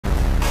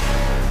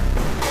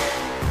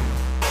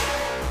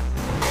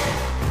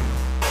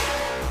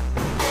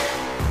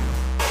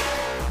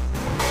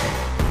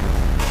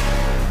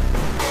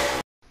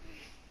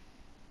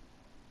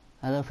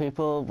Hello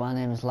people, my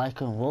name is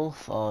Lycan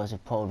Wolf, or as you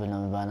probably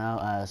know me by now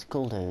as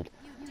Cool Dude.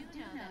 You do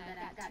know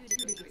that I've got 2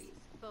 degrees,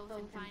 both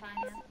in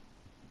finance.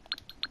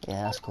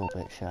 Yeah, that's cool,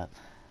 bit sharp.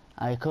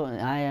 I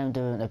am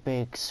doing a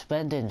big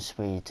spending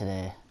spree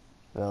today.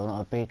 Well, not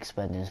a big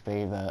spending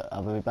spree, but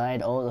I'll be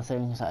buying all the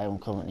things that I'm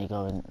currently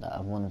that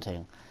I'm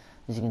wanting.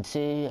 As you can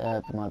see,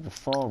 my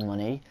before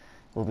money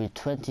will be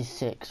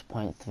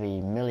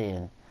 26.3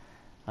 million.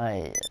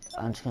 Right,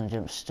 I'm just going to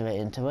jump straight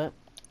into it.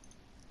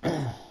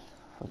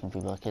 Fucking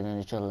people are killing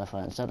each other left,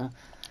 right and centre.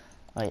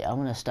 Right, I'm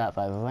going to start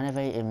by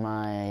renovating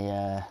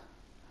my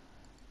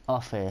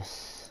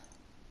office.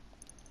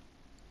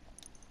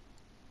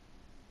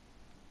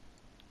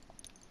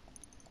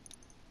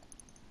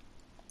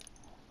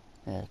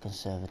 Yeah,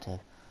 conservative.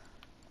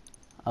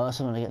 I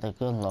also want to get the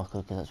gun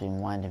locker because that's been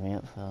winding me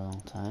up for a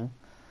long time.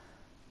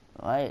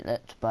 Right,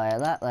 let's buy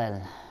that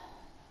then.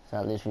 So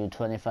that leaves me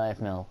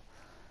 25 mil.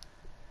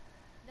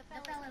 The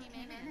fellas came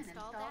in and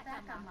installed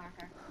that gun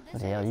marker.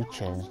 Bloody hell, you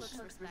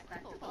changed.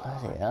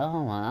 Bloody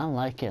hell, man, I'm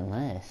liking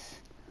this.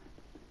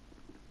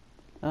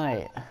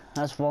 Right,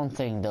 that's one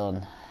thing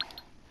done.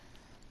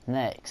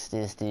 Next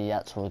is the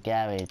actual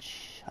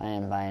garage. I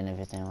am buying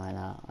everything right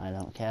now. I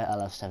don't care.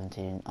 I'll have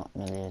 17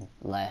 million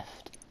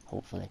left,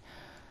 hopefully.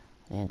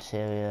 The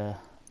interior,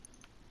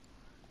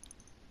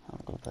 I'm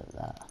gonna put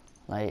that.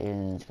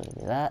 Lighting is gonna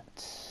be that.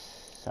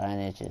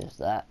 Signage is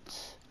that.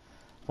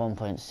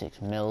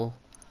 1.6 mil.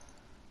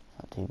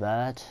 Not too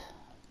bad.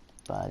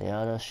 Buy the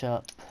auto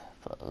shop.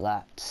 Put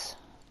that.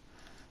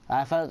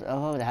 I've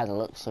already had a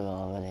look through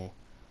already.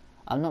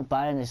 I'm not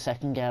buying the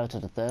second garage to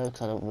the third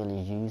because I don't really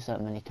use that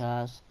many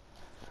cars.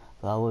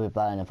 But I will be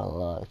buying up a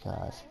lot of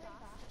cars.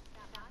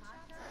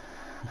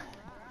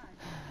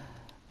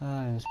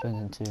 I'm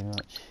spending too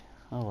much.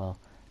 Oh well.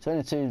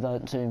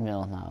 22.2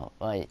 mil now.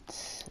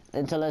 Right.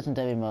 Into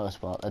Legendary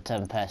Motorsport, the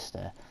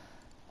Tempesta.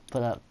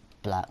 Put up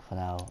black for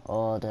now.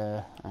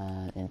 Order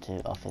and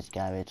into Office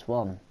Garage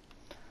 1.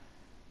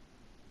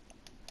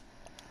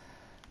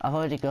 I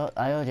already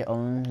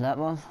own that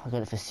one. I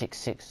got it for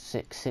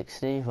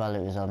 660 while it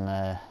was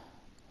on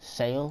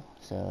sale,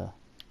 so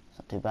it's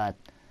not too bad.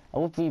 I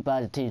would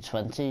rebuy the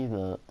T20,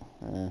 but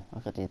I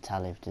got the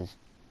Italia, which is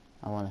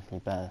ironically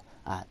better.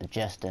 The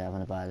Jester, I'm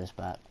gonna buy this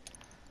back.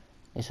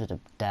 This was a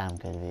damn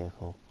good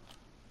vehicle.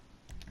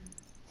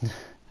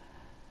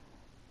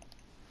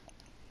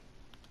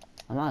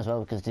 I might as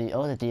well, because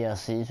all the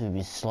DLCs would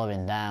be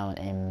slowing down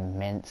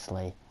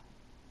immensely.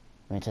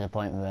 I mean, to the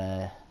point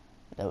where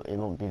it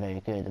won't be very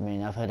good. I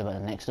mean, I've heard about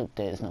the next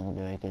update, it's not going to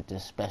be very good.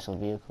 There's special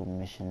vehicle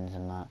missions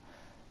and that.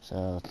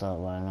 So I thought,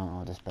 why not,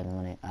 I'll just spend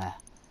money.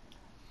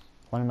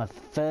 One of my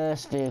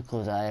first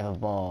vehicles I ever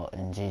bought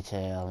in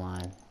GTA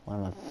Online. One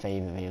of my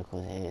favourite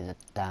vehicles. It is a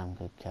damn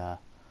good car.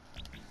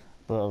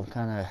 But I'm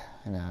kind of,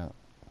 you know,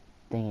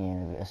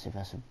 thinking as if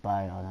I should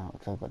buy it or not,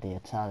 because I've got the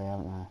Italia,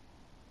 haven't I?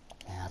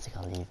 Yeah, I think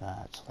I'll leave that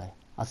actually.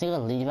 I think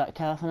I'll leave that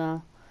car for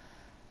now.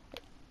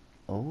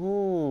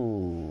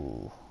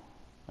 Ooh.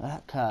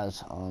 That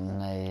car's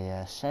on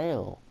a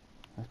sale.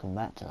 I'll come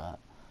back to that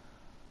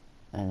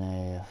in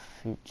a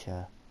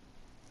future.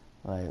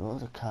 Right, what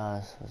other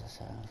cars was I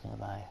saying I was going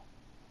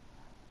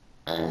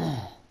to buy?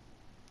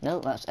 No,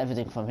 that's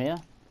everything from here.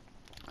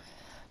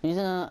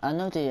 I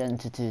know the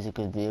Entity is a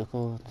good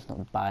vehicle, just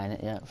not buying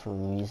it yet for a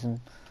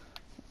reason.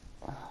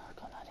 Oh, I've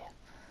got an idea.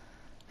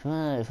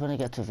 If you want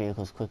to get to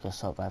vehicles quicker,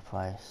 sort by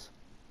price.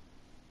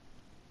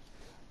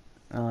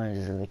 Oh, it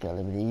just make it a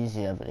little bit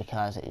easier, but the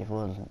cars that you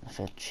want, if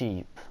they're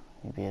cheap,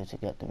 you'll be able to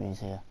get them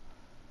easier.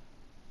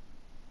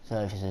 So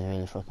if this is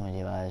really fucking with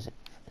your eyes,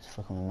 it's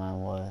fucking with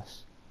mine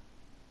worse.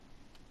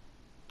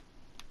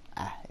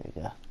 Here we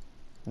go.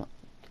 Not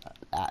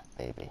that,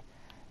 baby.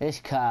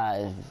 This car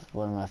is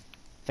one of my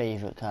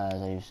favourite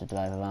cars I used to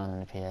drive around on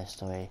the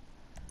PS3.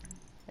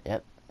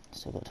 Yep,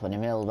 still got 20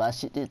 mil, but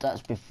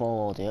that's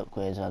before the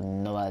upgrades. I have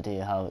no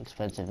idea how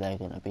expensive they're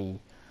going to be.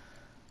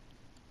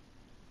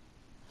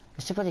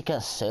 Somebody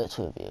gets search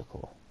for a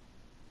vehicle.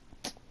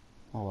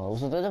 Oh well,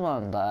 there's another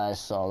one that I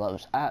saw that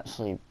was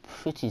actually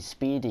pretty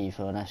speedy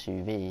for an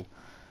SUV, and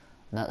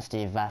that's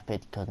the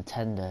Rapid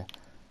Contender.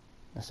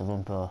 That's the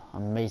bumper. I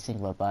may think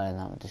about buying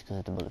that one just because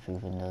of the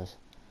bulletproof windows.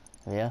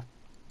 Yeah,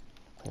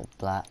 put it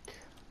black.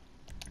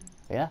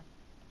 Yeah,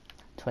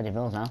 20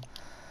 mil now.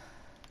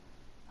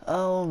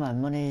 Oh, my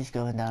money's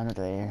going down the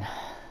drain.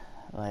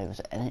 Right, was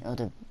there any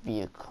other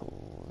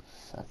vehicles?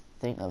 I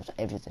think that was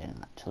everything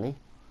actually.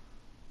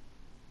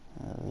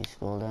 We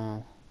scroll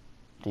down.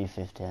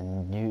 350. I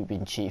knew it'd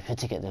been cheaper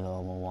to get the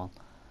normal one.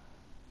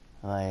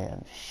 Right,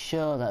 I'm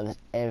sure that was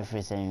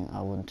everything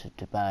I wanted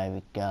to buy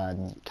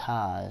regarding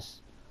cars.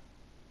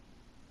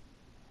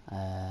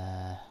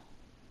 Yes,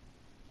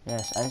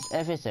 that's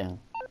everything.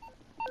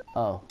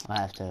 Oh,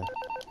 I have to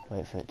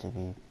wait for it to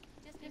be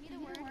Just give me the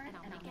word and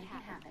I'll make it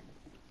happen.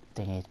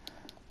 thingied.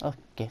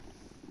 Okay.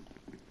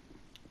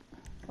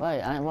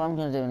 Right, what I'm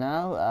going to do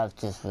now, I've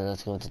just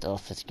realised to go to the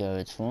office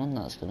garage one.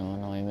 That's going to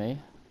annoy me.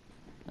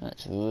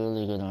 That's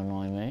really going to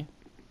annoy me.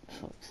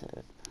 Fuck's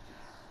sake.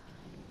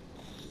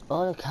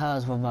 All the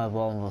cars one by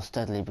one will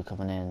steadily be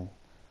coming in.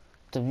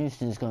 I'm used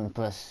to just going to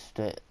press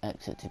straight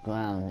exit to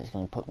ground, it's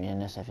going to put me in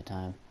this every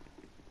time.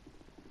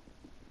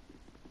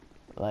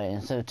 Right,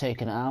 instead of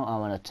taking it out, I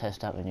want to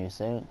test out the new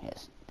thing.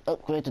 Yes,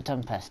 upgrade to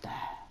Tempesta.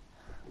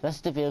 The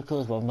rest of the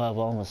vehicles, one by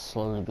one, will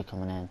slowly be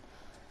coming in.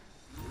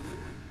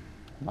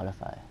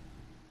 Modify.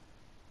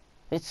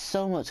 It's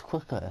so much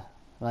quicker,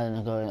 rather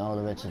than going all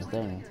the way to the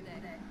thing.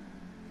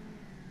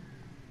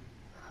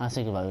 I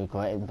think about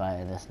regretting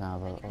buying this now,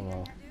 but oh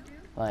well.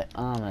 Right,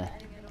 armor.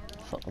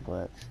 Fuck the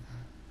brakes.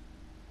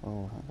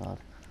 Oh my god.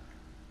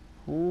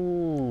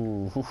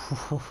 Ooh,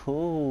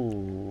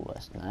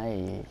 that's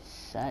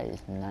nice. That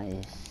is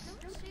nice.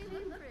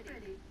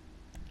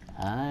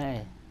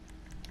 Hi.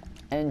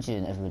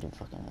 Engine, everybody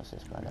fucking knows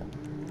this by now.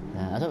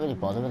 Nah, I don't really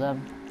bother with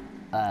them.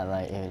 Ah,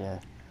 right, here we go.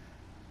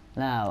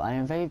 Now, I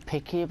am very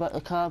picky about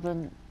the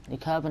carbon. The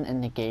carbon in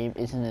the game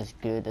isn't as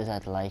good as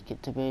I'd like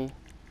it to be.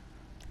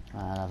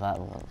 That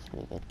looks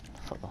pretty good.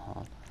 Fuck the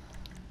horn.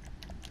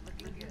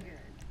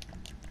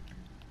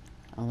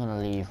 I'm gonna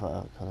leave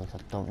whatever colour, I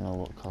don't know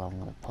what colour I'm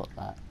gonna put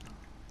that.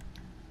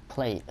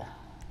 Plate.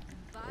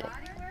 Yeah.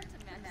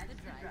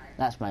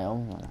 That's my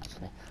own one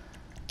actually.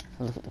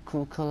 So look at the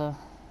crew colour.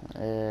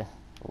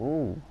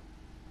 Ooh.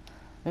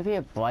 Maybe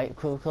a bright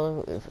crew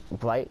colour,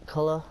 bright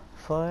colour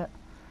for it.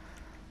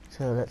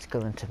 So let's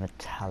go into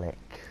metallic.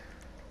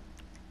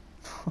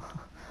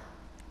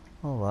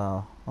 Oh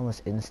wow,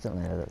 almost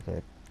instantly they look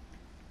good.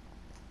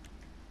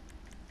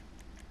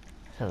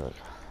 So look,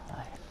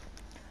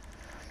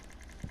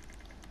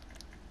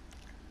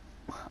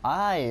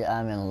 I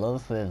am in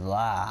love with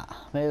that.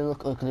 Maybe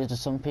look ugly to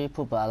some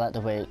people, but I like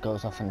the way it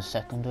goes off in the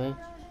secondary.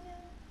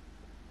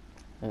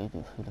 Who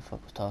the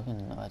fuck was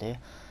talking? No idea.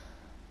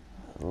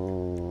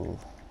 Ooh,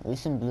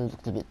 recent blue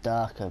looks a bit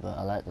darker, but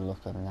I like the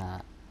look of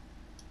that.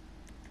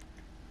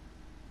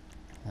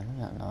 Then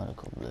we got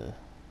nautical blue.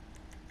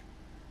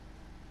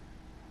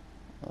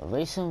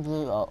 Racing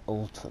blue or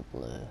ultra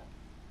blue?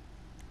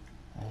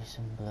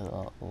 Racing blue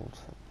or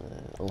ultra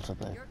blue? Ultra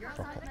blue.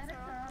 Fuck it.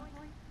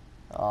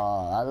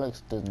 Oh,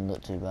 that doesn't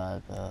look too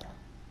bad, but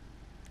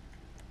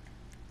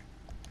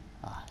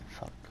ah,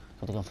 fuck.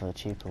 Could have gone for a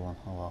cheaper one.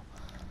 Oh well.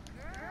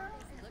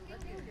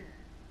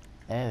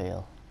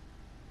 Aerial.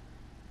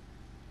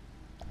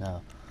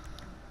 No.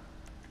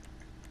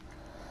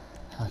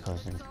 That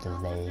goes in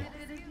delay.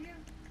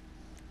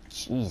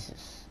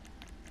 Jesus.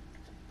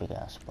 Big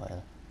ass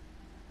spoiler.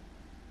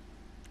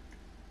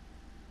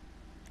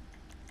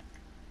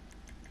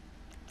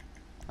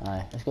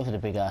 Alright, let's go for the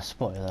big ass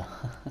spoiler.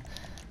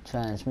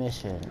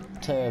 Transmission,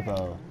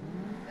 turbo.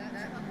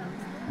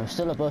 I'm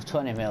still above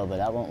 20 mil, but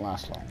that won't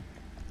last long.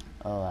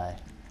 Alright.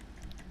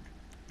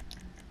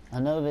 I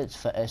know it's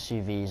for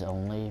SUVs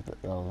only, but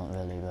well, not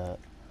really, but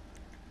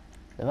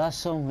there are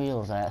some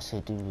wheels I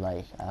actually do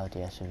like out of the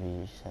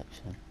SUV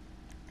section.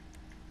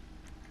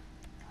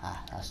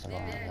 Ah, that's the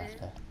wrong one left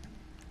there.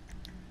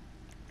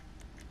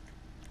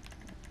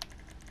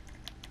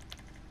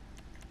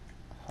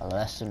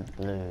 Fluorescent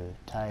blue,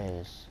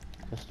 tyres,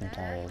 custom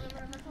tyres,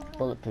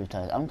 bulletproof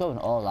tyres. I'm going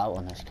all out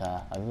on this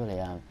car, I really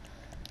am.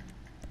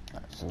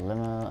 That's the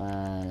limo,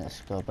 and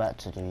let's go back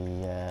to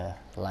the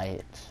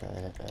lights.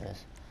 Where it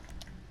is.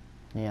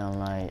 Neon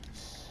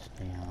lights,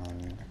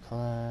 neon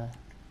colour,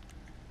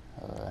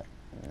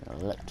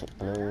 electric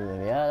blue,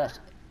 there we are, that's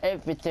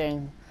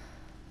everything.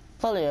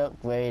 Fully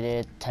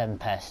upgraded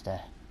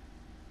Tempesta.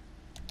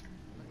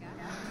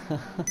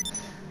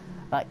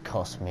 That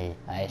cost me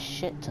a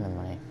shit ton of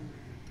money,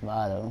 but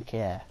I don't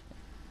care.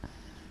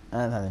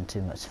 I'm having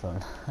too much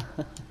fun.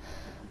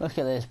 Look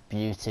at this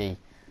beauty.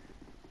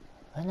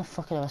 Where the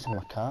fuck are the rest of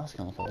my cars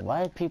gonna go?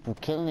 Why are people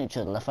killing each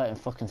other left, right and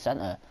fucking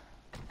centre?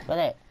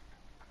 Ready?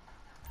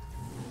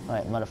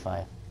 Right,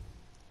 modify.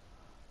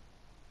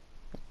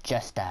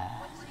 Jester.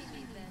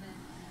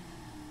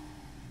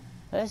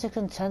 Where's the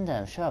contender?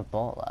 I'm sure I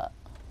bought that.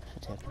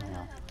 Should take it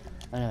now.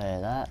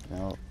 Anyway, that,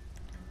 no.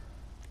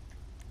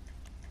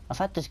 I've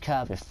had this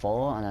car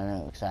before and I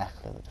know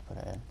exactly what to put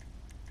it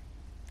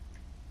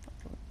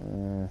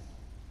in.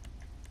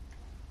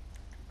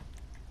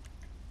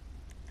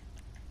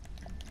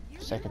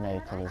 Secondary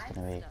colour is going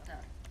to be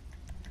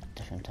a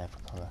different type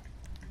of colour.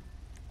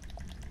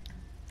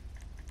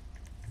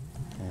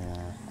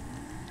 Yeah.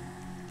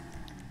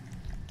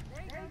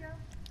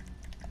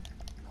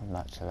 Come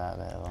back to that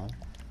later on.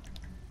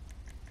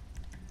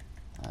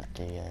 At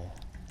the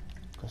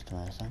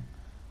customize thing.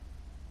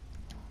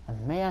 I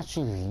may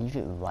actually leave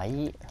it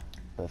white,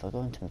 but if I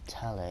go into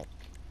metallic,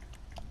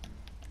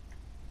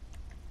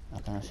 I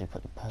can actually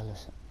put the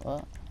pearls.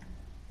 What?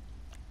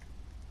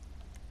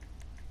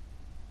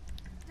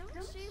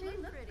 Don't she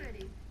look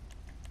pretty?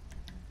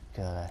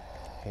 God, I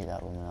hate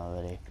that woman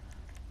already.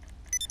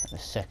 The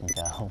second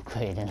guy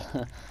upgrading.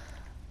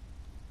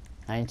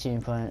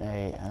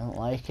 19.8. I don't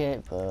like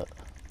it, but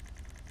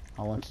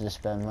I wanted to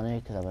spend money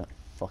because I went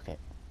fuck it.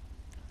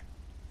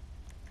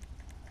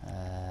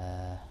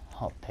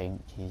 Hot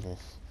pink,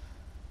 Jesus.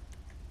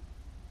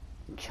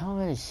 You can't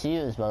really see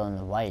it as well on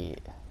the white,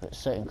 but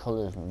certain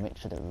colours will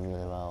mix with it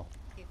really well.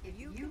 If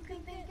you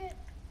can think it,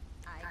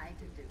 I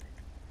can do it.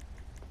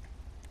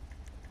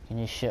 Can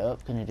you shut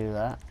up? Can you do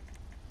that?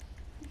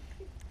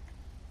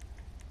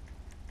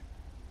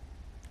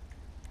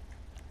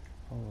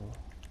 Oh.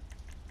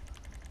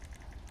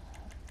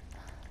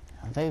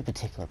 I'm very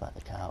particular about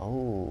the car.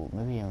 Oh,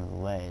 maybe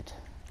in red.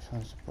 This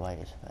one's the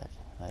brightest red.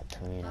 Like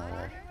Torino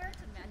red.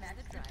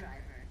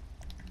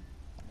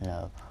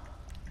 No.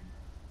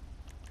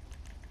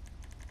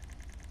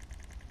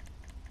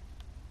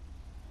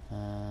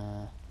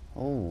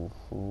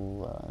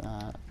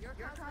 That.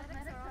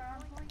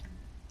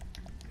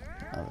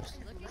 That was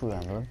cool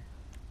emblem.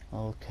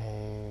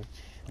 Okay.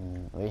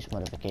 Race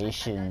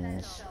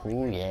modifications.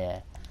 Oh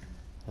yeah.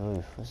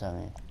 Ooh, what's that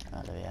mean?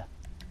 Oh, there we are.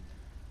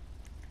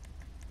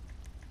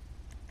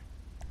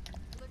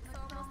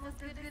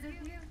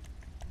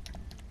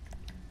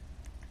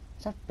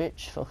 Is that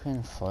bitch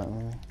fucking flirting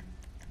with me?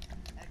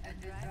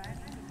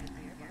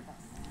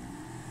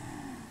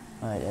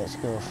 Right, let's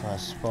go for a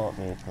sport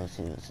vehicle,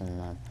 see what's in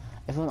them.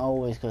 Everyone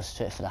always goes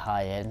straight for the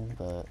high end,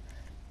 but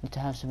you need to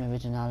have some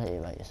originality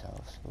about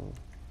yourselves. So.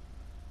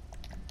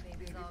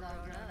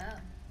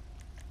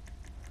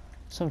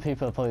 Some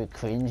people are probably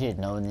cringing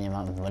knowing the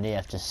amount of money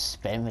I've just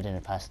spent within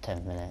the past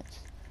 10 minutes.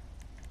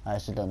 I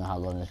actually don't know how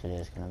long this video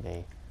is going to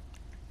be.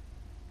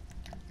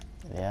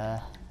 There we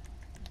are.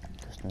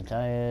 Custom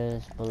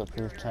tyres,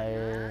 bulletproof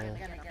tyres.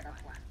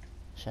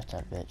 Shut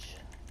up, bitch.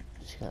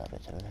 Just get that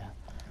bitch over there.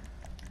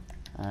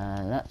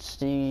 And that's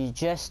the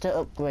Jester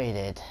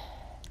upgraded.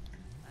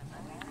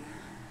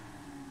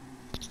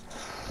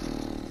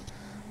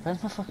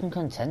 Where's my fucking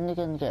contender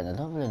gun again? I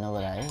don't really know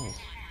what that is.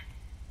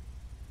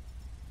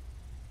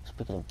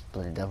 Speaking of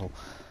bloody devil.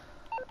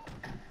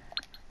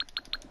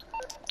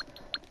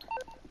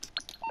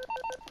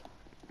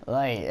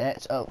 Right,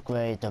 let's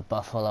upgrade the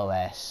Buffalo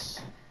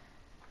S.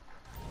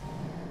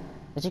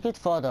 It's a good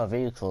 4-door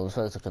vehicle as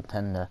well as a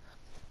contender.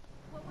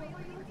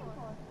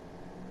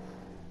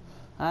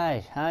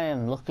 Hi, I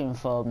am looking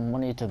for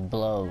money to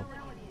blow.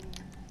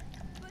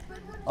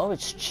 Oh,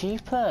 it's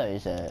cheaper,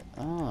 is it?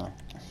 Oh,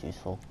 that's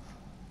useful.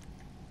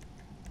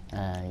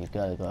 You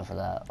gotta go for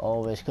that.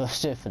 Always go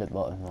straight for the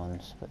bottom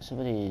ones, but some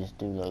of these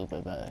do look a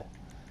bit better.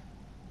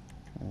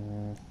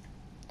 I'm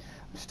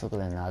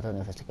struggling now. I don't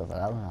know if I should go for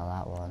that one or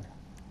that one.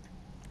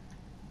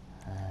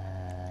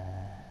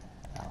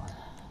 That one.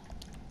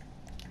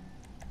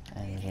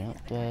 Engine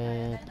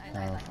upgrade.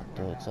 No, fuck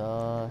the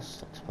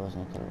exhaust.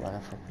 Exposing the why the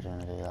fuck would you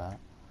want to do that?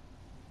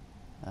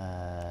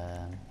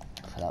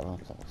 For that one,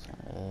 because that looks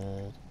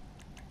good.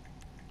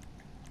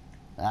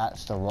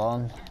 That's the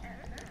one.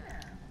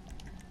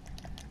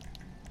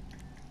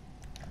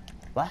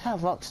 Why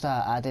can't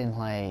Rockstar add in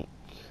like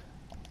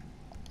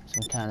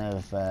some kind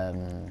of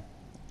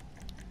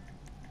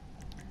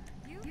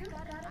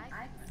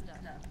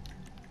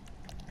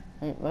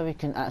where we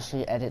can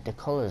actually edit the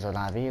colours on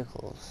our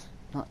vehicles?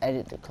 Not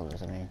edit the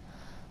colours, I mean.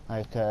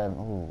 Like, oh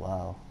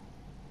wow.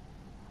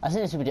 I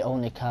think this would be the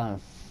only car in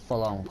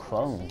full-on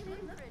chrome.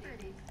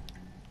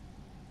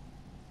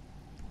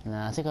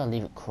 Nah, I think I'll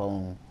leave it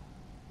chrome.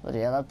 But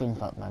yeah, that brings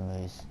back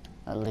memories.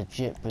 That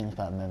legit brings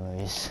back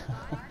memories.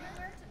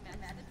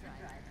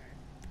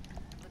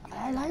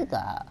 I like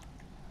that.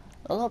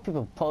 A lot of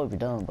people probably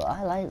don't, but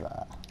I like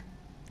that.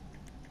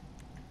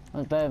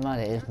 Well, bear in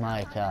mind it is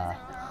my car.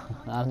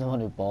 I'm the one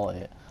who bought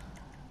it.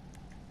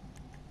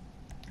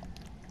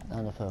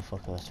 I'm the poor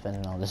fucker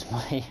spending all this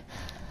money.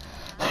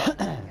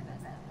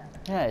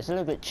 Yeah, it's a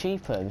little bit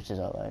cheaper, which is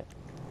alright.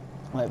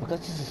 Right, because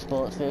it's a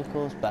sports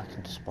vehicle, it's back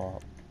into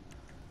sport.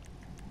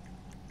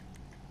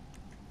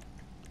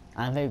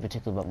 I'm very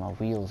particular about my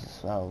wheels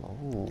as well.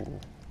 Ooh.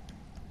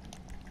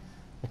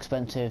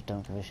 Expensive,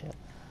 don't give a shit.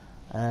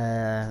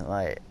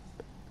 Right.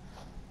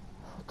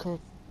 Okay.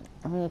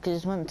 I mean, because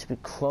it's meant to be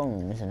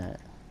chrome, isn't it?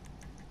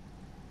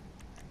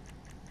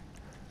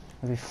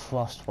 Maybe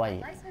frost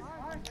white.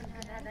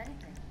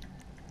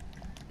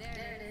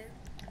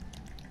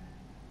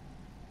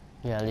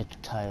 Yeah, I leave the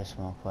tyre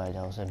smoke white,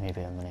 I'll say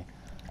maybe I'm money.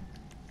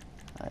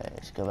 Right,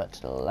 let's go back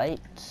to the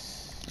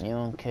lights.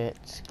 Neon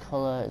kits,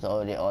 colour is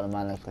already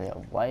automatically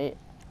at white.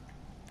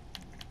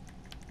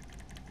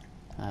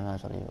 I might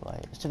as well leave it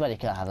white. It's too bad you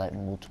can't have like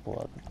multiple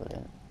I could put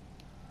in.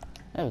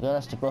 There we go,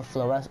 that's the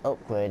Buffalo S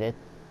upgraded.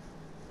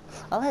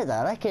 I like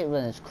that, I like it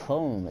when it's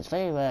chrome. It's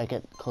very rare I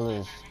get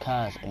colours,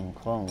 cars in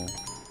chrome.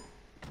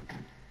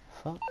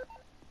 Fuck.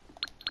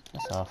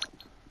 That's off.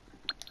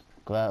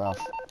 Go out off.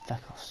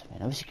 Feck off,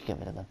 I wish you could get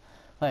rid of them.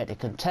 Right, the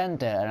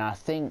contender, and I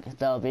think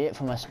that'll be it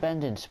for my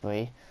spending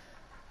spree.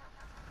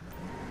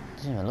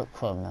 Doesn't even look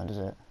chrome now, does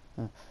it?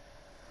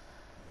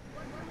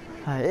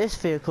 Right, this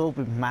vehicle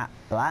will be matte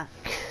black,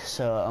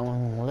 so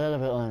I'm a little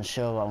bit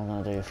unsure what I'm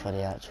going to do for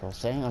the actual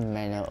thing. I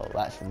may know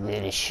that's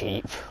really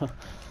cheap.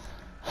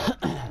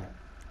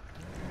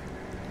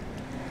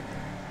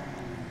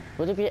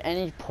 Would there be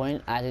any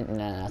point adding?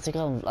 Nah, I think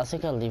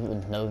I'll leave it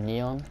with no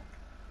neon.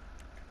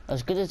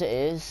 As good as it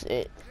is,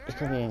 it's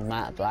going to be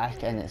matte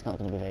black, and it's not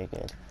going to be very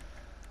good.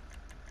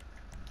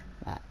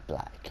 Matte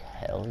black,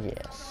 hell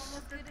yes.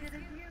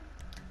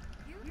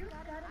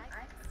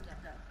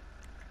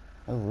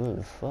 Oh,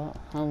 roof, what?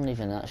 I'm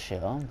leaving that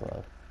shit on,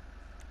 bro.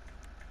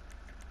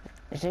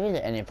 Is there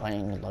really any point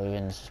in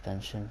lowering the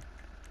suspension?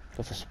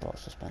 Go for sport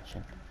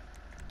suspension.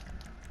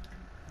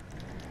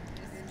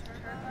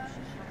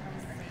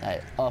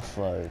 Hey,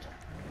 off-road.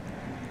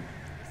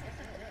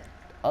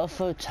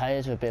 Off-road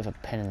tyres are a bit of a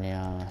pain in the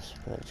ass,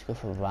 but let's go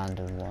for a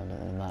random one, don't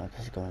really matter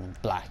because it's going in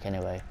black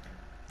anyway.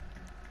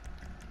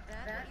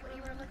 That what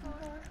you were looking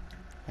for?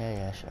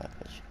 Yeah, sure,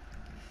 bitch.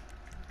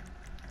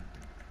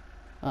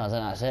 Oh,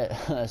 then that's it.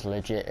 That's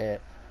legit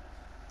it.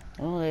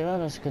 Oh, there you are,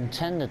 that's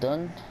contender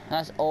done.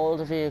 That's all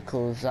the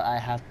vehicles that I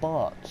have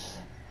bought.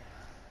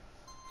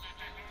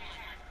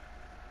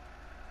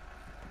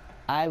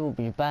 I will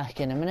be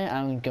back in a minute.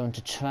 I'm going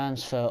to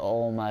transfer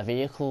all my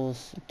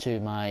vehicles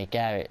to my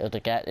garage, or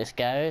this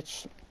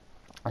garage,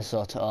 and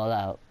sort it all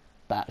out.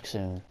 Back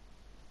soon.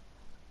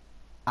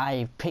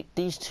 I picked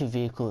these two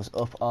vehicles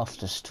up off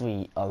the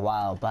street a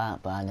while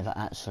back, but I never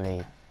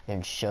actually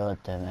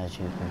insured them, as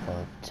you can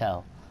probably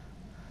tell.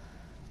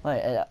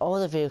 Right, all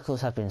the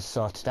vehicles have been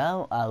sorted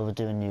out. I will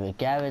do a new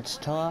garage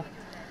tour.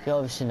 You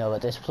obviously know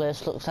what this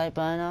place looks like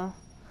by now.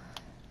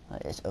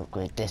 Right, let's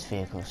upgrade this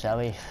vehicle, shall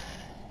we?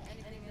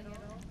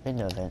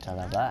 Window vent, I'll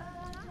have that.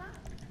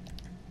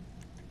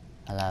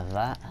 I'll have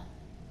that.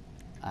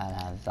 I'll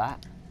have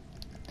that.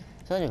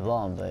 It's only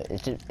one, but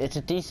it's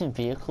a decent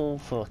vehicle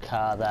for a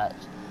car that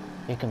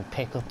you can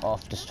pick up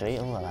off the street.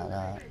 Oh, I like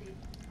that.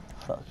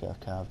 Fuck your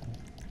carbon.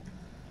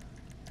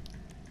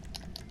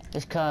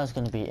 This car is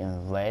going to be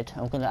in red.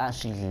 I'm going to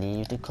actually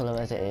leave the colour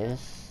as it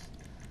is.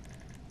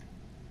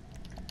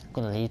 I'm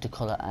going to leave the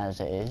colour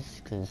as it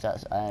is, because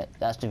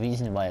that's the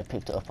reason why I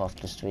picked it up off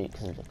the street,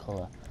 because of the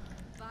colour.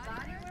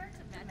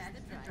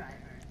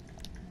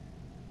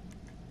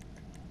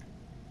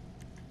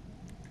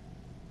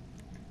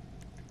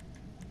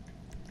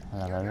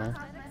 Hello, man.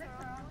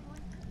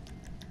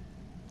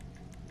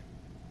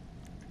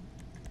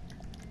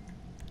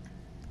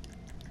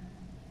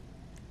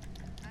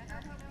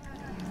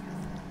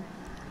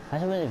 I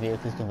don't know where the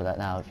vehicle's going to be like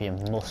now, it'd be a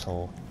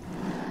muscle.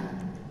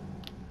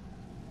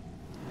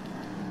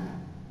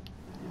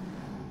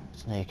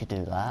 So now you could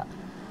do that.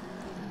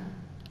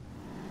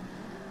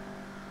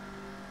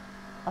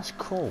 That's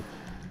cool.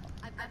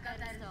 I've got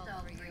that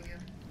installed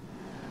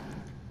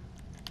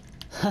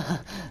for you.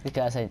 The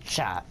guy saying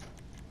chap.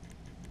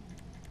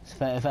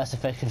 If that's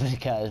effective, the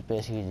cat is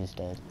basically just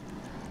dead.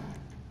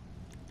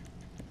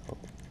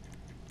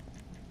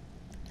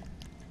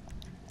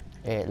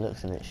 It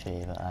looks a bit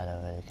shitty, but I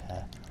don't really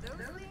care. Those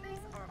things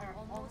are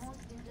almost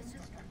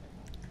indestructible.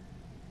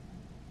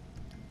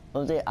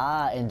 Well, they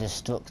are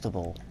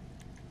indestructible.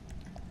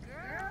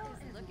 Girl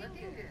is looking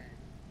good.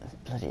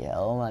 Bloody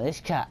hell, man, this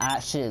cat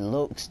actually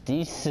looks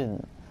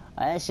decent.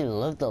 I actually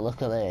love the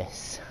look of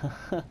this.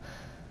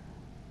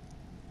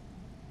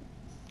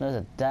 That's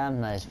a damn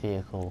nice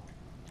vehicle.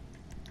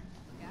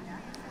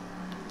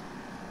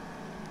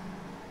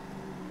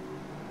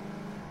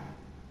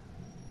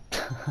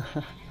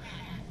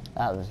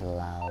 That was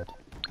loud.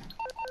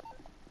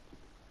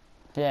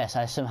 Yes,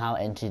 I somehow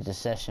entered the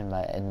session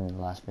by ending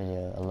the last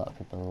video. A lot of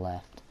people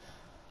left.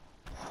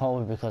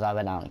 Probably because I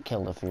went out and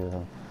killed a few of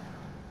them.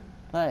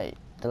 Right,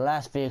 the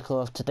last vehicle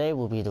of today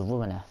will be the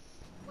Ruiner.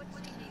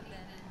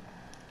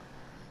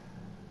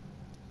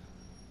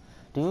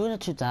 The Ruiner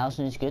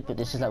 2000 is good, but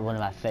this is like one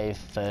of my favourite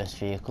first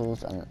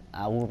vehicles, and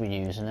I will be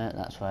using it.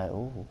 That's why.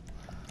 Ooh.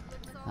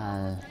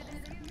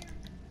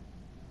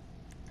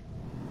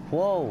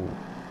 Whoa.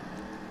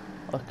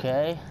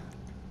 Okay.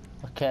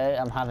 Okay,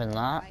 I'm having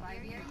that.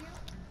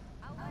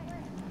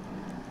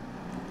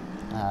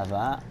 I have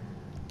that.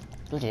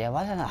 Bloody hell,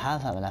 why did I not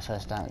have that when I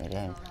first started the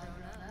game?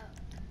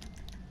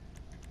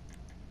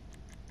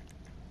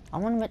 I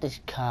want to make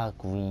this car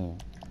green.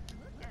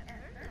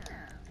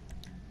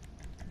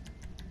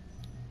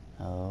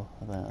 Oh,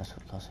 I bet that's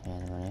what cost me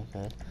any money,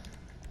 good.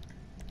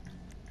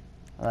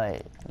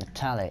 Right,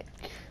 metallic.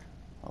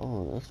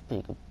 Oh, it looks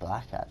pretty good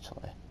black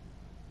actually.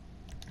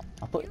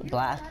 I'll put the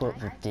black but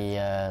with the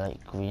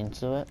like green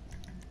to it.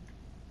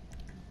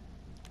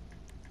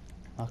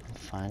 I can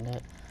find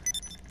it.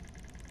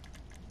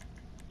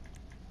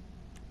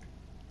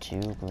 Too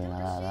green,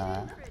 I like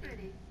that.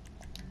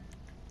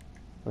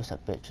 Wish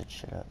that bitch would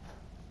shut up.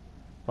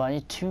 But I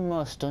need 2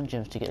 more stun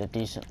gems to get a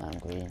decent lime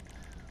green.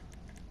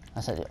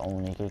 That's like the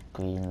only good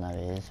green there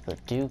is.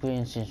 But dew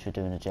green seems to be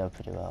doing the job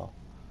pretty well.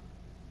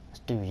 Let's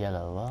do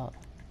yellow, what?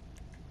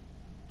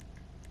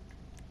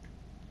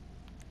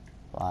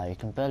 Wow, you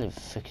can barely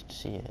freaking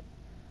see it.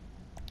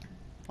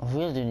 I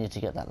really do need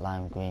to get that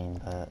lime green,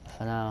 but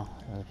for now,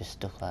 I'll be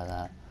stuck like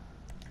that.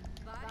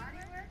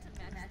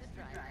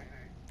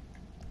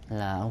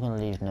 Nah, I'm gonna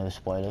leave no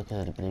spoiler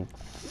because I'd believe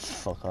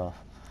fuck off.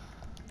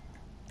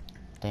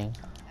 Ding.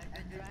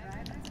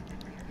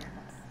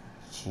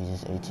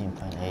 Jesus,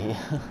 18.8.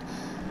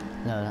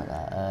 No, not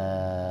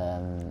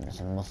that. It's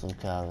a muscle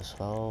car as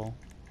well.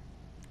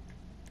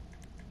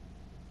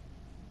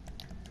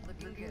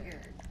 Looking good.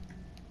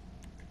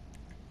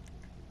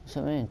 So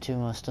I mean, 2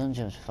 more stun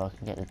gems before I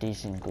can get a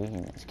decent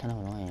green. It's kind of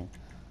annoying.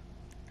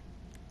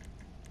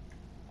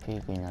 3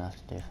 green I'll have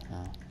to do for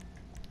now.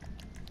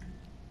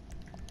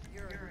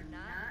 You're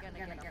not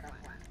gonna get a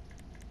flat.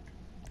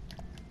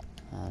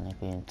 And the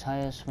green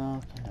tire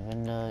smoke in the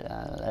windows,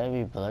 and there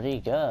we bloody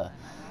go.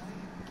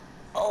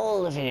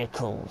 All the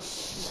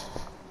vehicles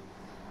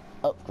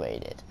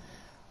upgraded.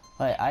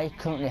 Right, I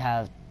currently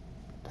have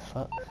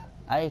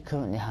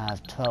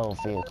 12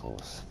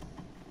 vehicles.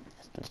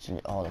 That's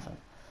literally all of them.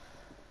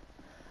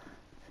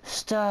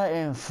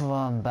 Starting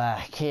from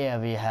back here,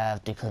 we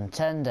have the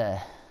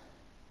Contender.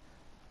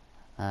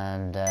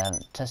 And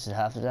tested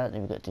after that,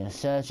 we've got the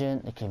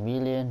Insurgent, the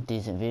Chameleon,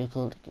 decent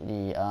vehicle,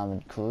 the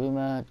Armored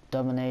Kuruma,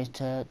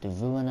 Dominator, the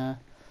Ruiner.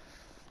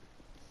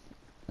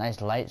 Nice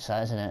lights,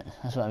 isn't it?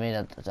 That's what I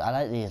mean. I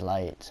like these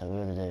lights, I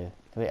really do.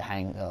 The way it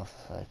hangs off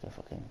like a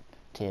fucking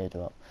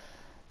teardrop.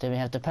 Then we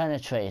have the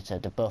Penetrator,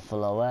 the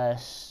Buffalo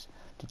S,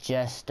 the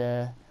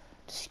Jester,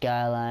 the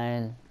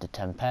Skyline, the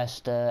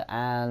Tempesta,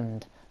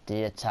 and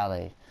the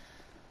Itali.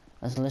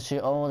 That's literally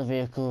all the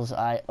vehicles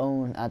I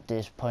own at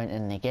this point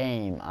in the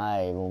game.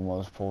 I will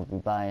most probably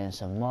be buying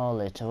some more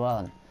later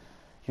on.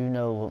 You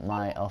know what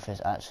my office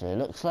actually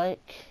looks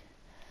like.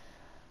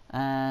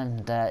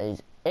 And that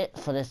is it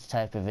for this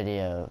type of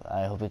video.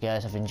 I hope you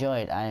guys have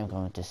enjoyed. I am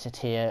going to sit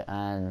here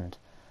and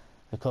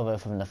recover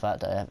from the fact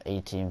that I have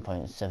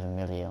 18.7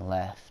 million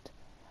left.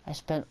 I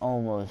spent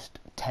almost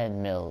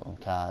 10 mil on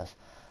cars.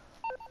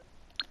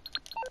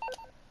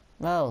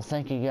 Well,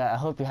 thank you guys. I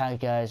hope you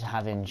guys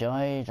have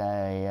enjoyed.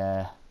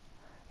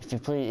 If you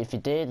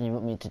did and you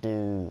want me to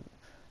do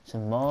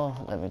some more,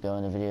 let me know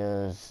in the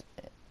videos.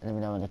 Let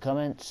me know in the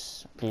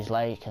comments. Please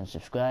like and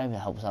subscribe. It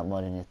helps out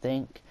more than you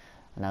think.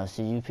 And I'll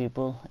see you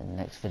people in the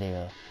next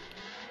video.